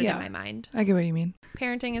think about it in my mind. I get what you mean.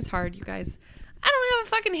 Parenting is hard, you guys. I don't have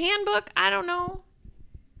a fucking handbook. I don't know.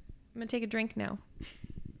 I'm going to take a drink now.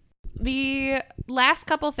 The last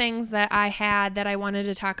couple things that I had that I wanted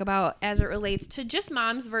to talk about as it relates to just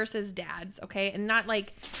moms versus dads, okay? And not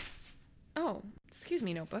like, oh, excuse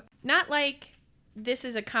me, notebook. Not like this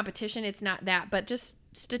is a competition. It's not that. But just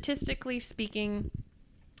statistically speaking,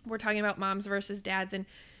 we're talking about moms versus dads. And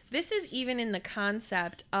this is even in the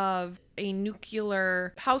concept of a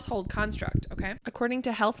nuclear household construct, okay? According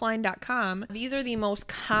to healthline.com, these are the most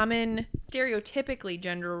common stereotypically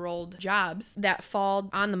gender rolled jobs that fall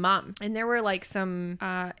on the mom. And there were like some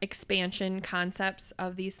expansion concepts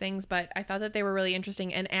of these things, but I thought that they were really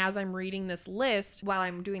interesting. And as I'm reading this list while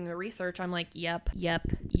I'm doing the research, I'm like, yep.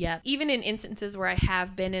 Even in instances where I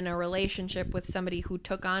have been in a relationship with somebody who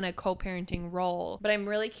took on a co-parenting role. But I'm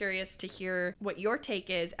really curious to hear what your take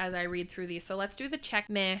is as I read through these. So let's do the check,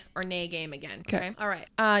 meh, or nay game again. Okay. All right.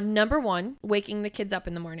 Number 1, waking the kids up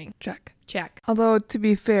in the morning. Check. Although, to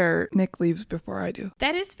be fair, Nick leaves before I do.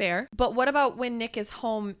 That is fair. But what about when Nick is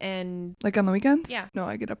home and... Like on the weekends? Yeah. No,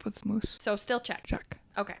 I get up with Moose. So still check. Check.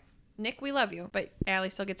 Okay. Nick, we love you, but Allie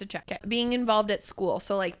still gets a check. Okay. Being involved at school.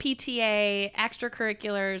 So like PTA,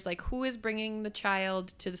 extracurriculars, like who is bringing the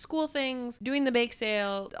child to the school things, doing the bake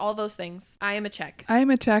sale, all those things. I am a check. I am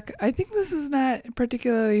a check. I think this is not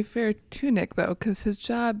particularly fair to Nick, though, because his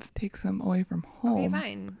job takes him away from home. Okay,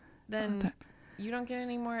 fine. Then you don't get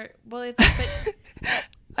any more. Well, it's... But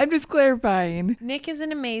I'm just clarifying. Nick is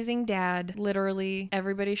an amazing dad. Literally,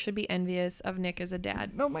 everybody should be envious of Nick as a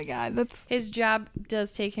dad. Oh my God, that's... His job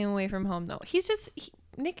does take him away from home, though.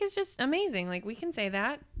 Nick is just amazing. Like, we can say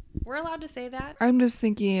that. We're allowed to say that. I'm just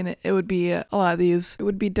thinking it would be a lot of these. It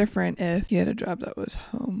would be different if he had a job that was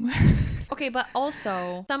home. Okay, but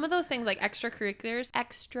also some of those things like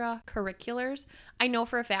extracurriculars, I know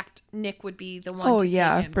for a fact Nick would be the one to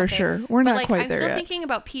take him, for okay? sure. We're but not quite there I'm still yet. thinking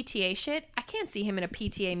about PTA shit. I can't see him in a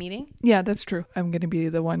PTA meeting. Yeah, that's true. I'm going to be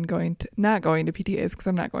the one not going to PTAs because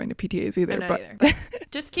I'm not going to PTAs either. I'm not but either.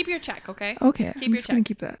 Just keep your check, okay? Okay, Keep I'm your just going check. to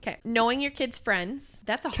keep that. Okay. Knowing your kid's friends,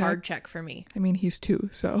 that's a Okay. hard check for me. I mean, he's 2,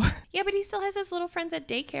 so Yeah, but he still has his little friends at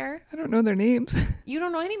daycare. I don't know their names. You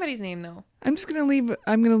don't know anybody's name, though. I'm gonna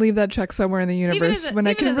leave that check somewhere in the universe when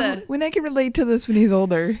I can relate to this when he's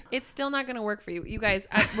older. It's still not going to work for you. You guys,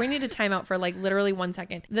 we need a timeout for like literally 1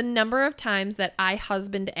 second. The number of times that I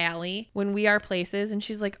husband Allie when we are places and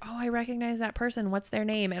she's like, oh, I recognize that person. What's their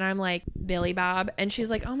name? And I'm like, Billy Bob. And she's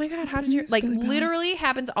like, oh my God, how did you... Like, literally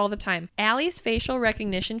happens all the time. Allie's facial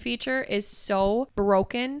recognition feature is so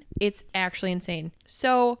broken. It's actually insane.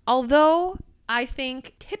 So although... I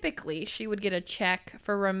think typically she would get a check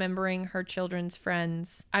for remembering her children's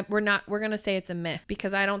friends. We're going to say it's a meh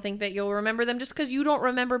because I don't think that you'll remember them just because you don't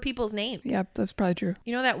remember people's names. Yeah, that's probably true.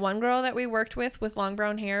 You know that one girl that we worked with long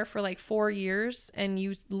brown hair for like 4 years and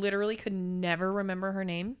you literally could never remember her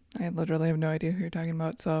name? I literally have no idea who you're talking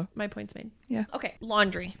about, so. My point's made. Yeah. Okay.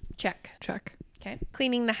 Laundry. Check. Okay.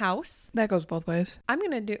 Cleaning the house. That goes both ways. I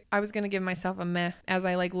was going to give myself a meh as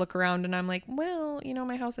I like look around and I'm like, well,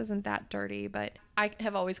 my house isn't that dirty, but I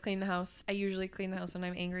have always cleaned the house. I usually clean the house when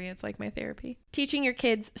I'm angry. It's like my therapy. Teaching your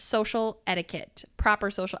kids social etiquette, proper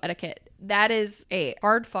social etiquette. that is a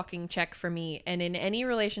hard fucking check for me. And in any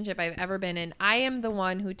relationship I've ever been in, I am the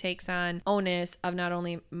one who takes on onus of not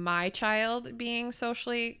only my child being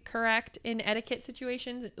socially correct in etiquette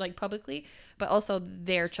situations, like publicly, but also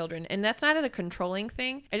their children. And that's not a controlling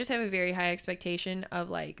thing. I just have a very high expectation of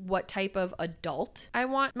like what type of adult I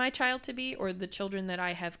want my child to be, or the children that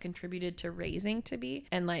I have contributed to raising to be.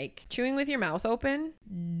 And like chewing with your mouth open,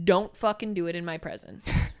 don't fucking do it in my presence.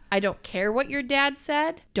 I don't care what your dad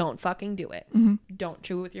said. Don't fucking do it. Mm-hmm. Don't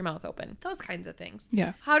chew with your mouth open. Those kinds of things.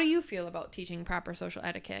 Yeah. How do you feel about teaching proper social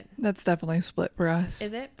etiquette? That's definitely split for us.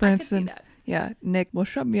 Is it? For I instance, could see that. yeah, Nick will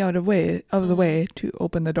shove me out of the way to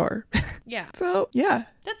open the door. Yeah. So, yeah.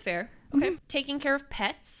 That's fair. Okay. Taking care of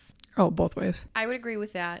pets. Oh, both ways. I would agree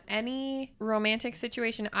with that. Any romantic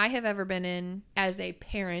situation I have ever been in as a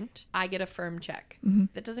parent, I get a firm check. Mm-hmm.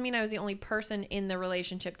 That doesn't mean I was the only person in the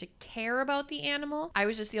relationship to care about the animal. I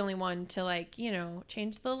was just the only one to like, you know,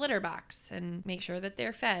 change the litter box and make sure that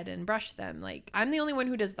they're fed and brush them. Like, I'm the only one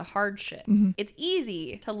who does the hard shit. Mm-hmm. It's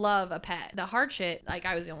easy to love a pet. The hard shit, like,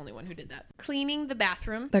 I was the only one who did that. Cleaning the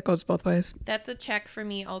bathroom. That goes both ways. That's a check for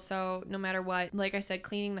me also, no matter what. Like I said,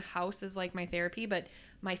 cleaning the house is like my therapy, but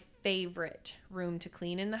my favorite room to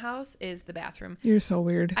clean in the house is the bathroom. You're so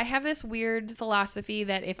weird. I have this weird philosophy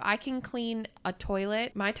that if I can clean a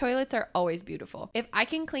toilet, my toilets are always beautiful. If I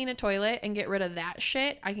can clean a toilet and get rid of that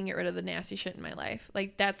shit, I can get rid of the nasty shit in my life.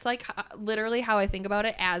 Like, that's like literally how I think about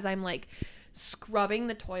it as I'm like scrubbing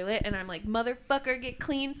the toilet and I'm like, motherfucker, get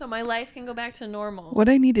clean so my life can go back to normal. What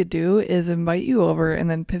I need to do is invite you over and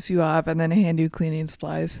then piss you off and then hand you cleaning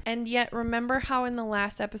supplies. And yet, remember how in the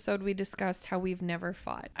last episode we discussed how we've never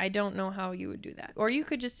fought? I don't know how you would do that. Or you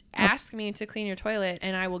could just ask me to clean your toilet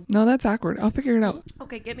and I will... No, that's awkward. I'll figure it out.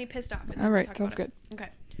 Okay, get me pissed off. All right, sounds good. Okay.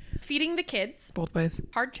 Feeding the kids. Both ways.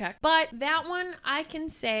 Hard check. But that one, I can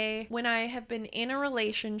say when I have been in a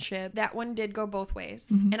relationship, that one did go both ways.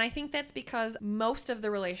 Mm-hmm. And I think that's because most of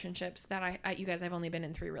the relationships that you guys, I've only been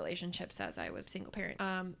in 3 relationships as I was a single parent,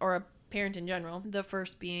 or a parent in general. The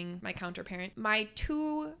first being my counterparent. My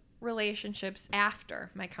 2 relationships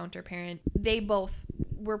after my counterparent, they both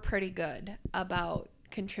were pretty good about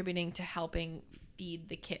contributing to helping feed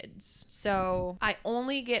the kids. So I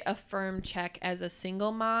only get a firm check as a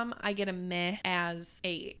single mom. I get a meh as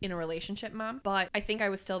in a relationship mom, but I think I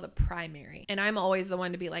was still the primary. And I'm always the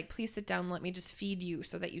one to be like, please sit down, let me just feed you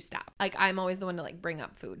so that you stop. Like, I'm always the one to like bring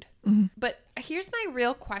up food. Mm-hmm. But here's my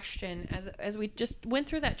real question as we just went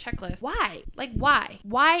through that checklist. Why? Like, why?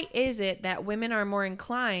 Why is it that women are more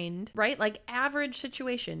inclined, right? Like average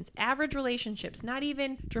situations, average relationships, not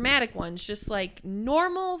even dramatic ones, just like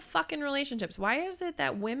normal fucking relationships. Why is it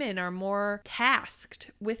that women are more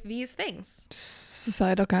tasked with these things?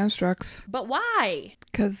 Societal constructs. But why?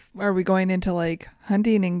 Because are we going into like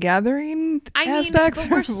hunting and gathering aspects?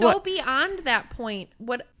 But we're so beyond that point.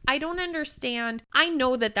 What I don't understand. I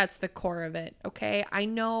know that that's the core of it, okay? I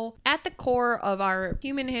know at the core of our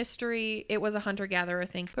human history, it was a hunter-gatherer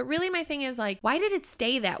thing. But really my thing is like, why did it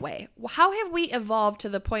stay that way? How have we evolved to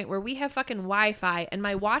the point where we have fucking Wi-Fi and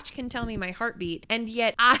my watch can tell me my heartbeat, and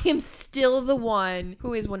yet I am still the one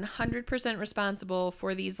who is 100% responsible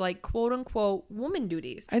for these like quote-unquote woman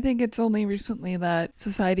duties? I think it's only recently that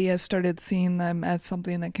society has started seeing them as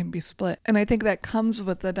something that can be split. And I think that comes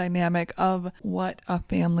with the dynamic of what a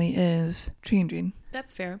family is changing.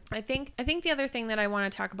 That's fair. I think the other thing that I want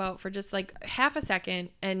to talk about for just like half a second,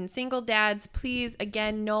 and single dads, please,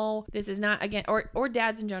 again, no, this is not again, or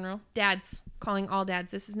dads in general, dads, calling all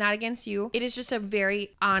dads, this is not against you. It is just a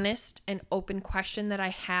very honest and open question that I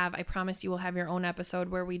have. I promise you will have your own episode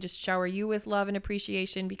where we just shower you with love and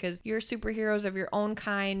appreciation because you're superheroes of your own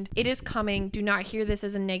kind. It is coming. Do not hear this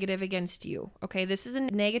as a negative against you. Okay. This is a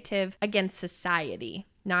negative against society,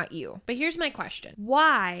 not you. But here's my question.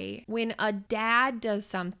 Why, when a dad does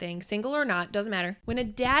something, single or not, doesn't matter, when a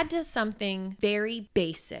dad does something very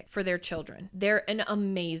basic for their children, they're an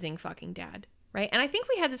amazing fucking dad, right? And I think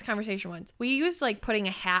we had this conversation once. We used like putting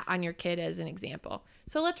a hat on your kid as an example.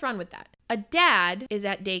 So let's run with that. A dad is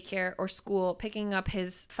at daycare or school picking up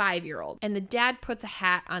his 5-year-old, and the dad puts a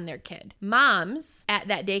hat on their kid. Moms at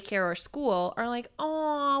that daycare or school are like,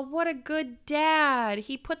 oh, what a good dad.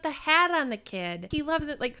 He put the hat on the kid. He loves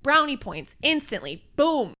it. Like brownie points instantly.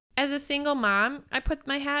 Boom. As a single mom, I put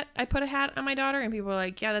a hat on my daughter, and people are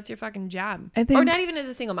like, yeah, that's your fucking job. Or not even as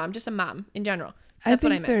a single mom, just a mom in general. That's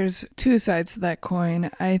what I meant. There's 2 sides to that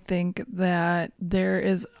coin. I think that there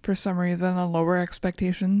is, for some reason, a lower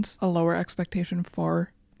expectation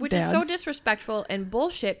for Which is so disrespectful and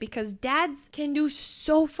bullshit because dads can do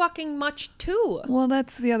so fucking much too. Well,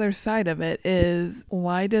 that's the other side of it is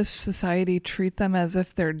why does society treat them as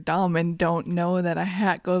if they're dumb and don't know that a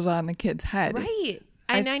hat goes on a kid's head? Right.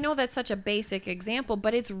 And I know that's such a basic example,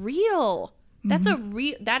 but it's real. That's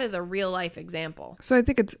that is a real life example. So I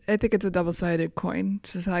think it's a double-sided coin.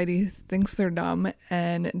 Society thinks they're dumb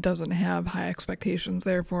and doesn't have high expectations.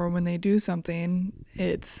 Therefore, when they do something,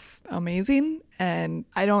 it's amazing. And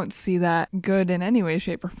I don't see that good in any way,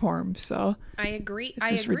 shape, or form. So I agree. It's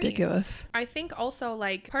just ridiculous. I think also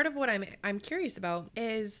like part of what I'm curious about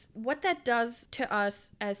is what that does to us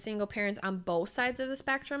as single parents on both sides of the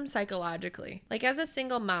spectrum psychologically. Like as a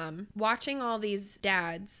single mom, watching all these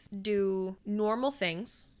dads do normal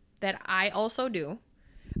things that I also do,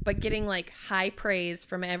 but getting like high praise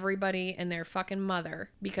from everybody and their fucking mother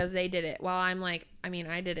because they did it. While I'm like, I mean,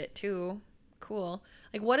 I did it too. Cool.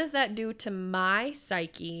 Like, what does that do to my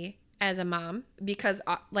psyche as a mom? Because,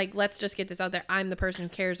 like, let's just get this out there. I'm the person who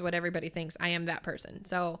cares what everybody thinks. I am that person.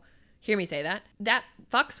 So, hear me say that. That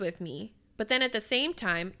fucks with me. But then at the same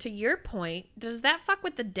time, to your point, does that fuck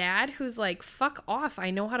with the dad who's like, fuck off,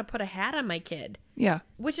 I know how to put a hat on my kid? Yeah.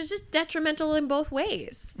 Which is just detrimental in both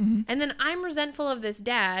ways. Mm-hmm. And then I'm resentful of this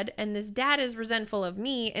dad, and this dad is resentful of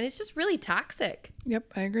me, and it's just really toxic.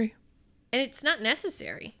 Yep, I agree. And it's not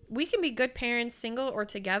necessary. We can be good parents single or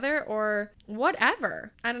together or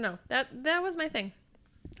whatever. I don't know. That was my thing.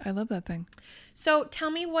 I love that thing. So tell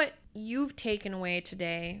me what you've taken away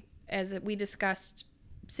today as we discussed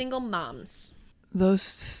single moms. Those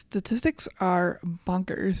statistics are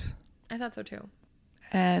bonkers. I thought so too.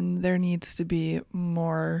 And there needs to be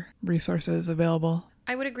more resources available.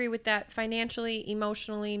 I would agree with that financially,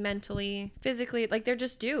 emotionally, mentally, physically. Like they're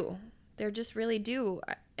just due. They're just really due.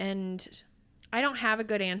 And I don't have a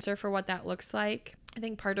good answer for what that looks like. I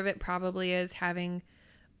think part of it probably is having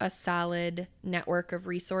a solid network of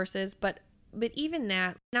resources. But even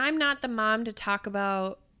that, and I'm not the mom to talk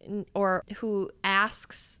about or who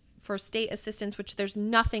asks for state assistance, which there's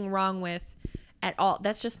nothing wrong with at all.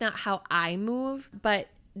 That's just not how I move. But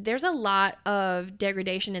there's a lot of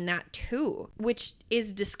degradation in that too, which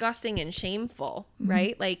is disgusting and shameful,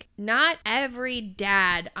 right? Like not every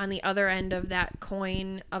dad on the other end of that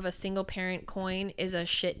coin of a single parent coin is a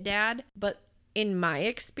shit dad. But in my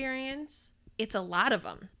experience, it's a lot of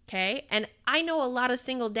them. Okay. And I know a lot of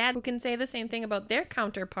single dads who can say the same thing about their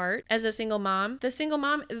counterpart as a single mom. The single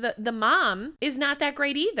mom, the mom is not that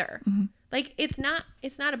great either. Mm-hmm. Like it's not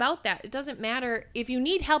about that. It doesn't matter. If you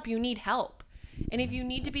need help, you need help. And if you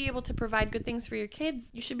need to be able to provide good things for your kids,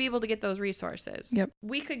 you should be able to get those resources. Yep.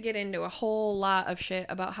 We could get into a whole lot of shit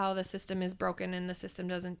about how the system is broken and the system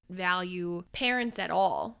doesn't value parents at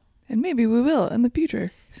all. And maybe we will in the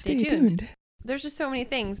future. Stay tuned. There's just so many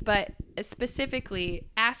things, but specifically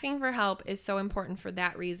asking for help is so important for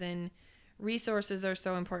that reason. Resources are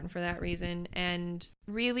so important for that reason. And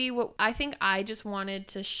really what I think I just wanted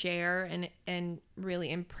to share and really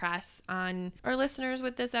impress on our listeners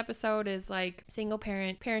with this episode is like single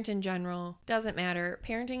parent in general, doesn't matter.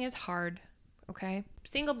 Parenting is hard, okay?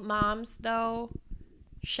 Single moms though,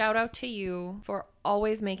 shout out to you for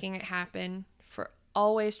always making it happen, for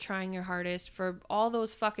always trying your hardest, for all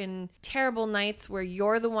those fucking terrible nights where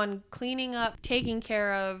you're the one cleaning up, taking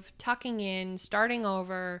care of, tucking in, starting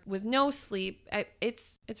over with no sleep.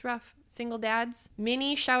 It's rough. Single dads,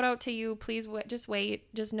 mini shout out to you. Please just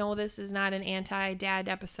wait. Just know this is not an anti-dad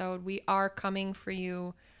episode. We are coming for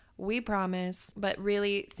you. We promise. But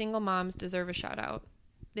really, single moms deserve a shout out.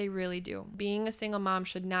 They really do. Being a single mom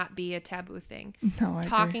should not be a taboo thing. No, I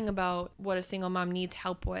Talking agree. about what a single mom needs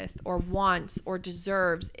help with or wants or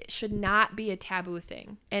deserves, it should not be a taboo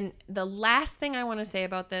thing. And the last thing I want to say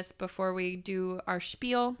about this before we do our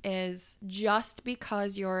spiel is just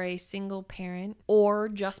because you're a single parent or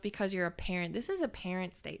just because you're a parent, this is a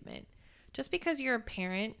parent statement. Just because you're a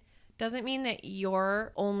parent doesn't mean that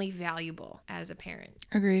you're only valuable as a parent.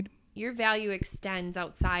 Agreed. Your value extends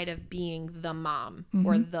outside of being the mom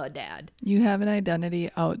or the dad. You have an identity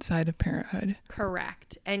outside of parenthood.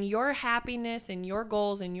 Correct. And your happiness and your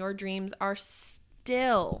goals and your dreams are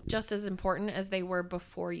still just as important as they were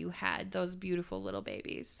before you had those beautiful little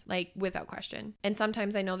babies, like without question. And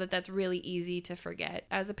sometimes I know that that's really easy to forget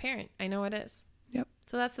as a parent. I know it is. Yep.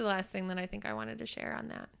 So that's the last thing that I think I wanted to share on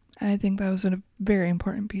that. I think that was a very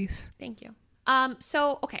important piece. Thank you.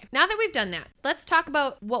 Okay, now that we've done that, let's talk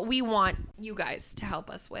about what we want you guys to help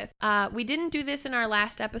us with. We didn't do this in our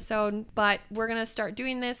last episode, but we're going to start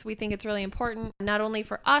doing this. We think it's really important, not only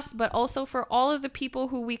for us, but also for all of the people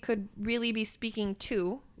who we could really be speaking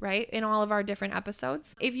to, right, in all of our different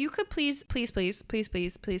episodes. If you could please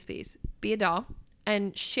be a doll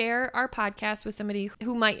and share our podcast with somebody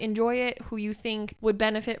who might enjoy it, who you think would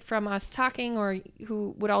benefit from us talking, or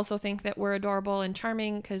who would also think that we're adorable and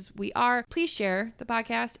charming, because we are. Please share the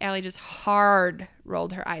podcast. Allie just hard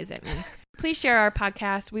rolled her eyes at me. Please share our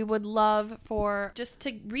podcast. We would love for just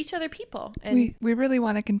to reach other people. And we really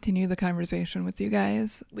want to continue the conversation with you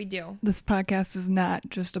guys. we do. This podcast is not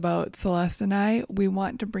just about Celeste and I. We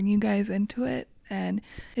want to bring you guys into it. And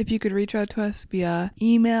if you could reach out to us via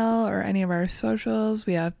email or any of our socials,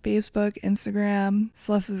 we have Facebook, Instagram.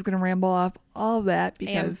 Celeste is going to ramble off all of that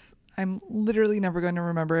because I'm literally never going to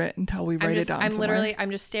remember it until we write it down somewhere.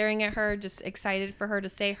 I'm just staring at her, just excited for her to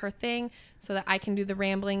say her thing so that I can do the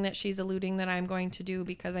rambling that she's alluding that I'm going to do,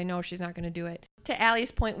 because I know she's not going to do it. To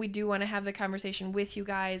Allie's point, we do want to have the conversation with you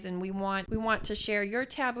guys, and we want to share your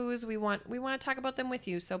taboos. We want to talk about them with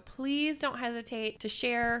you. So please don't hesitate to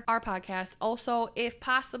share our podcast. Also, if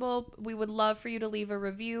possible, we would love for you to leave a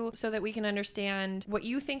review so that we can understand what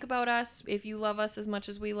you think about us. If you love us as much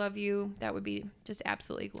as we love you, that would be just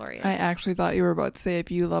absolutely glorious. I actually thought you were about to say if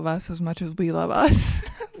you love us as much as we love us.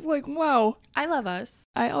 I was like, wow. I love us.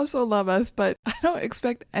 I also love us, but I don't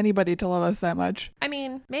expect anybody to love us that much. I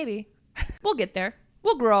mean, maybe. We'll get there.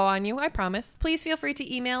 We'll grow on you, I promise. Please feel free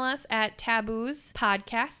to email us at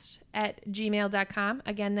taboospodcast@gmail.com.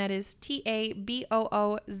 Again, that is TABOOZE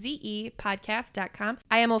podcast.com.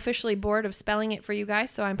 I am officially bored of spelling it for you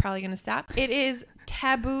guys, so I'm probably going to stop. It is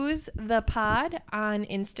Taboos the Pod on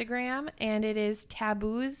Instagram, and it is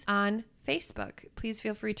Taboos on Facebook. Please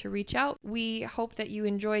feel free to reach out. We hope that you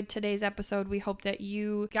enjoyed today's episode. We hope that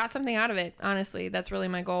you got something out of it. Honestly, that's really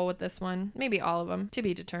my goal with this one. Maybe all of them, to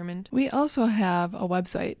be determined. We also have a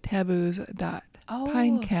website,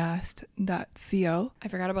 taboos.pinecast.co. I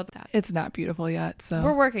forgot about that. It's not beautiful yet, so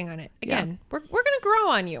We're working on it. Again, we're going to grow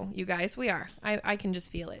on you, you guys. We are. I can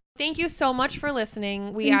just feel it. Thank you so much for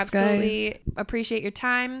listening. We Thanks, absolutely guys. appreciate your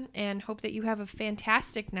time and hope that you have a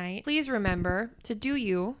fantastic night. Please remember to do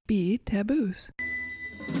you. Be taboos.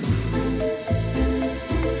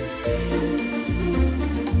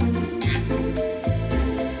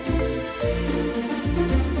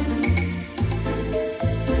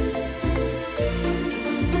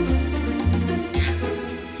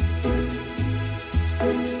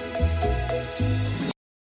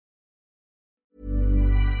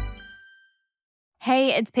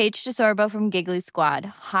 Hey, it's Paige DeSorbo from Giggly Squad.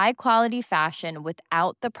 High quality fashion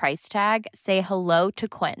without the price tag. Say hello to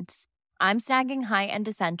Quince. I'm snagging high-end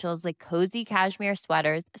essentials like cozy cashmere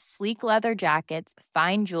sweaters, sleek leather jackets,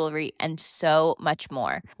 fine jewelry, and so much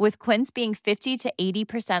more. With Quince being 50 to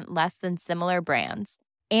 80% less than similar brands.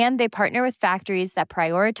 And they partner with factories that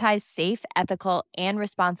prioritize safe, ethical, and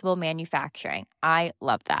responsible manufacturing. I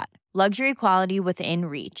love that. Luxury quality within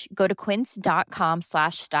reach. Go to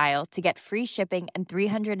quince.com/style to get free shipping and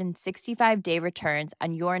 365-day returns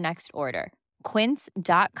on your next order.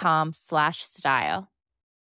 Quince.com/style.